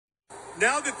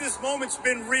Now that this moment's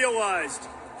been realized,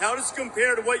 how does it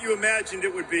compare to what you imagined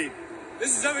it would be?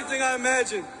 This is everything I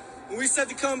imagined. When we said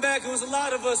to come back, it was a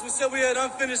lot of us. We said we had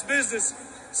unfinished business.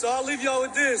 So I'll leave y'all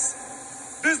with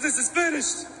this. Business is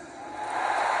finished.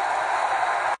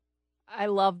 I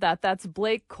love that. That's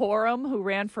Blake Corum, who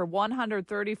ran for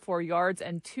 134 yards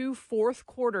and 2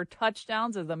 fourth-quarter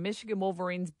touchdowns as the Michigan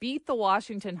Wolverines beat the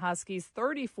Washington Huskies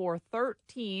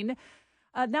 34-13.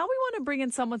 Now we want to bring in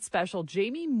someone special.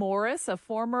 Jamie Morris, a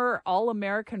former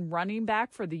All-American running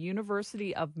back for the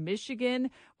University of Michigan.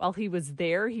 While he was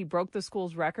there, he broke the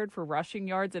school's record for rushing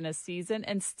yards in a season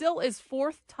and still is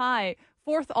fourth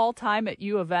all-time at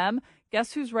U of M.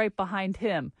 Guess who's right behind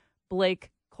him? Blake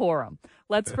Corum.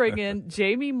 Let's bring in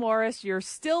Jamie Morris. You're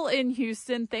still in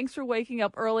Houston. Thanks for waking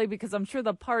up early because I'm sure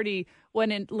the party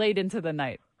went in late into the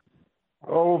night.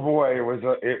 Oh boy, it was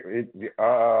you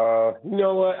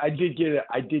know what? I did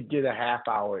get a half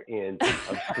hour in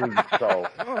of sleep, so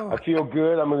I feel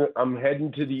good. I'm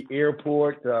heading to the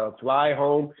airport, fly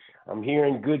home. I'm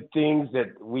hearing good things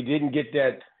that we didn't get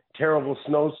that terrible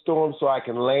snowstorm, so I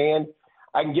can land.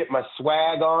 I can get my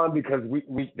swag on because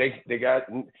they got.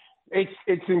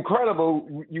 It's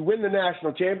incredible. You win the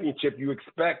national championship, you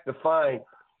expect to find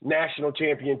national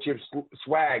championship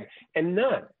swag, and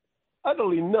none.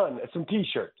 Utterly none. Some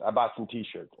T-shirts. I bought some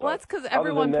T-shirts. Well, that's because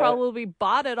everyone probably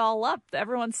bought it all up.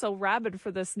 Everyone's so rabid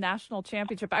for this national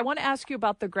championship. I want to ask you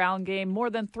about the ground game. More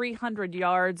than 300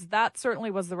 yards. That certainly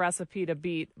was the recipe to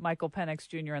beat Michael Penix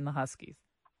Jr. and the Huskies.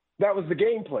 That was the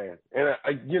game plan. And,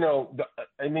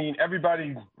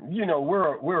 everybody,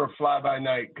 we're a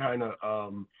fly-by-night kind of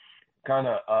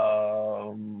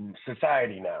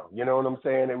society now. You know what I'm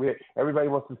saying? Everybody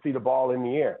wants to see the ball in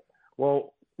the air.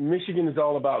 Well, Michigan is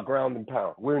all about ground and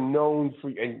pound. We're known for,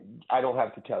 and I don't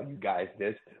have to tell you guys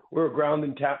this, we're a ground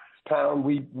and pound.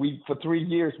 We for 3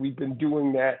 years we've been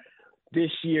doing that. This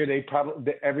year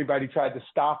everybody tried to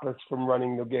stop us from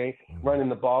running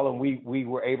the ball, and we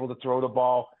were able to throw the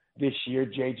ball this year.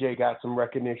 JJ got some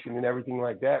recognition and everything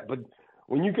like that. But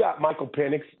when you got Michael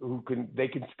Penix they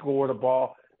can score the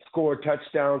ball, score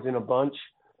touchdowns in a bunch,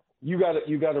 you got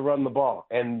to run the ball,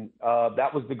 and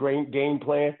that was the great game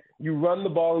plan. You run the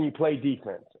ball and you play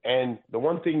defense. And the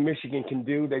one thing Michigan can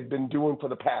do, they've been doing for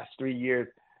the past 3 years,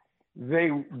 they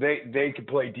can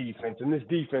play defense. And this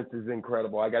defense is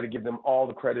incredible. I got to give them all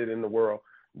the credit in the world.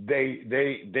 They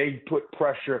put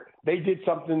pressure. They did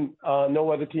something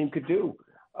no other team could do.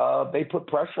 They put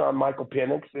pressure on Michael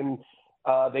Penix, and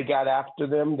they got after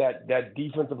them. That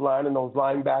defensive line and those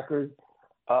linebackers,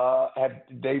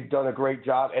 they've done a great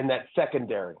job. And that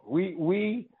secondary.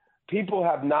 People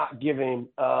have not given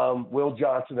Will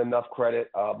Johnson enough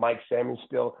credit, Mike Samuels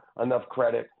still enough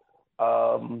credit,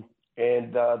 and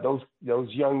those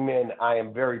young men, I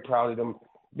am very proud of them.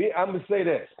 I'm going to say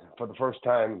this for the first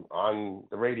time on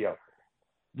the radio.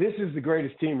 This is the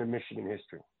greatest team in Michigan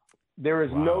history. There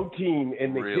is no team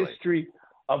in the history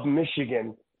of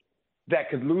Michigan that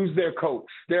could lose their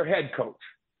head coach,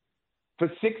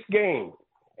 for 6 games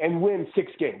and win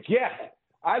 6 games. Yes.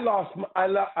 I left.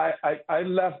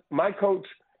 My coach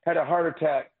had a heart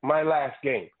attack my last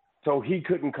game, so he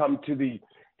couldn't come to the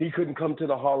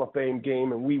Hall of Fame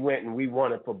game, and we went and we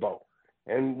won it for both,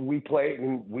 and we played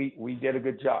and we did a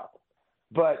good job.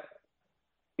 But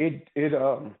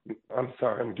I'm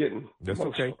sorry, I'm getting emotional.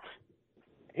 Okay.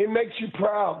 It makes you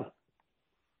proud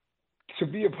to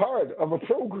be a part of a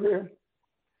program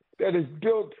that is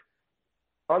built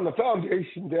on the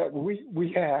foundation that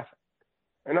we have,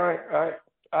 and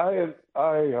I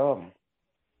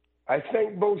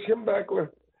thank Bo Schembechler,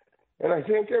 and I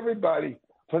thank everybody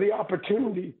for the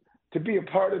opportunity to be a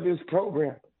part of this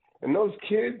program. And those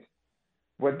kids,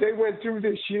 what they went through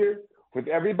this year, with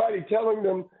everybody telling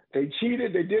them they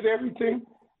cheated, they did everything,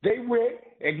 they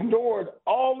ignored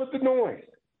all of the noise,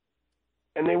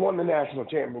 and they won the national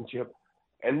championship.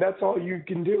 And that's all you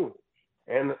can do.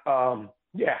 And,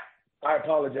 I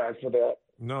apologize for that.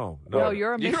 No,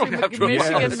 you're a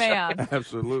Michigan man.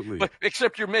 Absolutely. But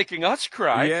except you're making us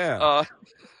cry. Yeah.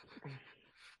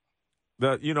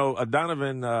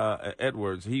 Donovan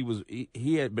Edwards,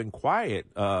 he had been quiet,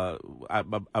 I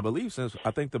believe, since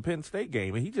I think the Penn State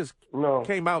game, and he just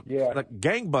came out like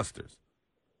gangbusters.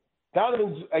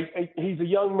 Donovan's he's a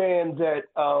young man that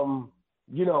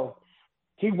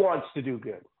he wants to do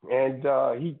good, and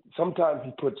he sometimes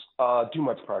puts too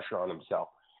much pressure on himself.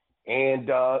 And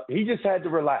he just had to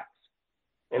relax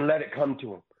and let it come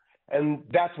to him. And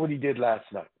that's what he did last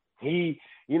night. He,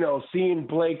 seeing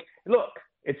Blake, look,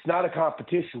 it's not a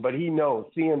competition, but he knows,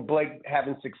 seeing Blake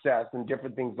having success and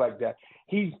different things like that.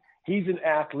 He's an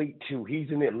athlete too.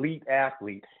 He's an elite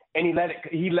athlete. and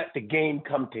he let the game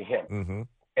come to him. Mm-hmm.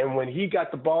 And when he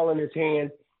got the ball in his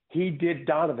hand, he did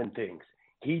Donovan things.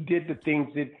 He did the things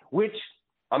which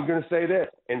I'm going to say this,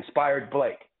 inspired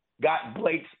Blake, got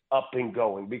Blake's up and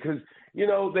going because,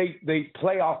 they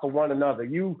play off of one another.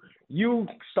 You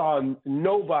saw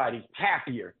nobody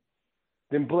happier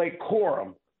than Blake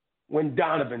Corum when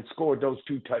Donovan scored those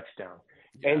 2 touchdowns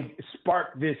and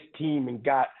sparked this team and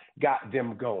got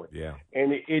them going. Yeah.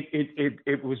 And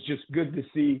it was just good to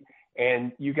see.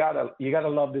 And you gotta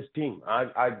love this team.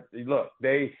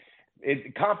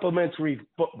 Complimentary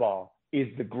football is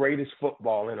the greatest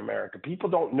football in America. People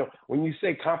don't know when you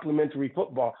say complimentary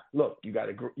football. Look, you got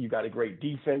a great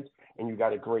defense and you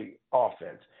got a great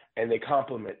offense, and they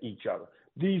complement each other.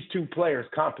 These 2 players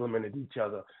complemented each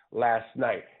other last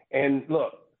night. And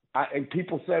look, and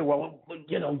people say, well,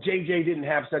 JJ didn't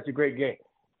have such a great game.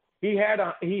 He had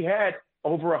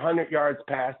over 100 yards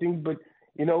passing, but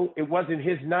it wasn't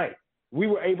his night. We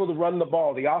were able to run the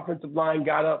ball. The offensive line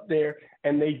got up there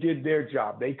and they did their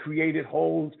job. They created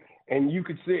holes, and you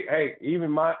could see, hey,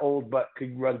 even my old butt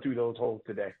could run through those holes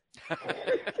today.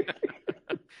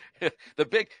 The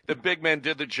big men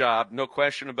did the job, no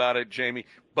question about it, Jamie.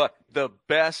 But the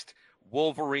best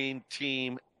Wolverine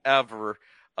team ever.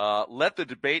 Let the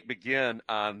debate begin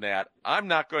on that. I'm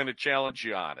not going to challenge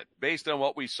you on it. Based on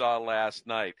what we saw last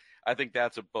night, I think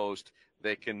that's a boast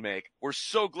they can make. We're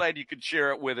so glad you could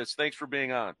share it with us. Thanks for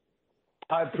being on.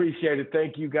 I appreciate it.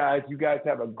 Thank you, guys. You guys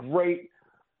have a great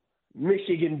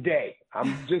Michigan day.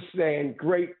 I'm just saying,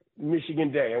 great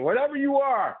Michigan day. And whatever you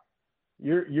are,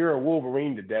 you're a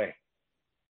Wolverine today.